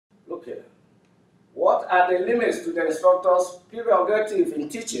Okay. What are the limits to the instructor's prerogative in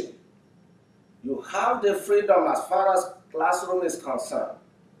teaching? You have the freedom as far as classroom is concerned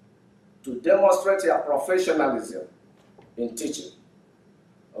to demonstrate your professionalism in teaching.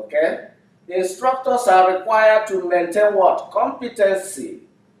 Okay? The instructors are required to maintain what? Competency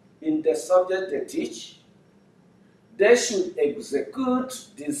in the subject they teach. They should execute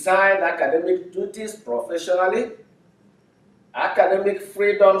designed academic duties professionally. Academic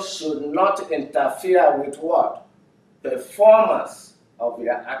freedom should not interfere with what? Performance of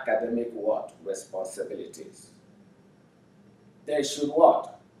their academic what? Responsibilities. They should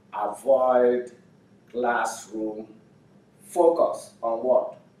what? Avoid classroom focus on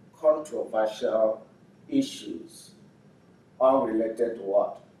what? Controversial issues unrelated to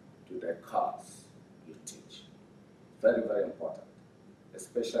what? To the course you teach. Very, very important,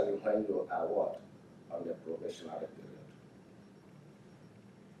 especially when you are what? On the probationary period.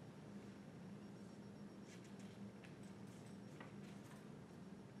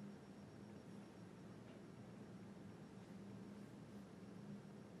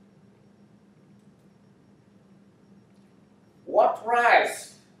 What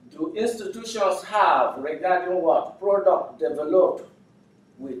rights do institutions have regarding what? Product developed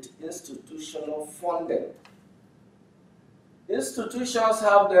with institutional funding. Institutions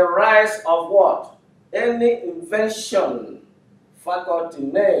have the rights of what? Any invention faculty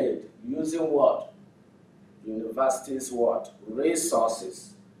made using what? Universities what?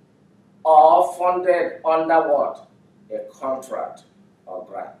 Resources, or funded under what? A contract or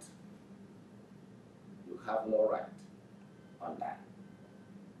grant. You have no right on that.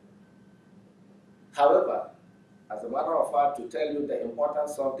 However, as a matter of fact, to tell you the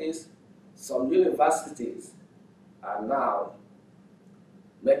importance of this, some universities are now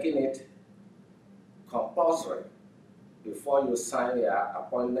making it compulsory. Before you sign your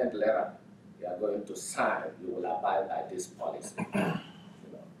appointment letter, you are going to sign, you will abide by this policy.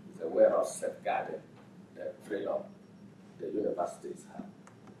 It's a way of safeguarding the freedom the universities have.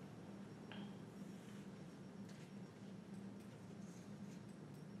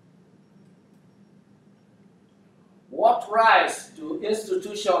 What rights do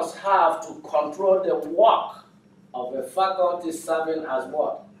institutions have to control the work of a faculty serving as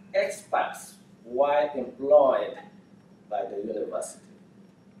what? Experts while employed by the university?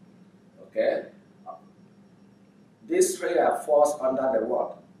 Okay? This area falls under the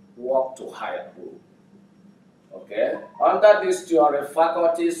what? Work to hire rule. Okay? Under this theory,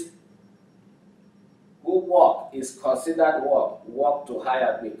 faculties who work is considered what? Work to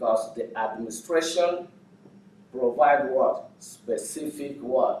hire, because the administration provide what? Specific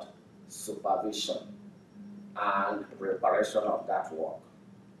what? Supervision and preparation of that work.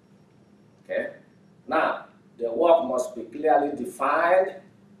 Okay? Now, the work must be clearly defined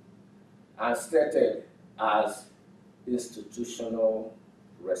and stated as institutional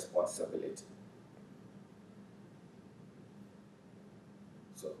responsibility.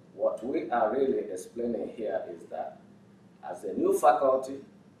 So, what we are really explaining here is that as a new faculty,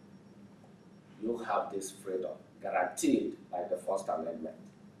 you have this freedom guaranteed by the First Amendment.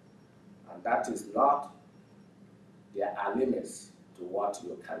 And that is not, there are limits to what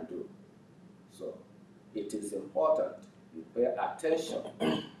you can do. So it is important you pay attention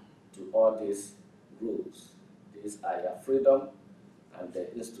to all these rules. These are your freedom, and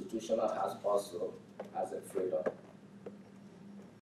the institutional has also has a freedom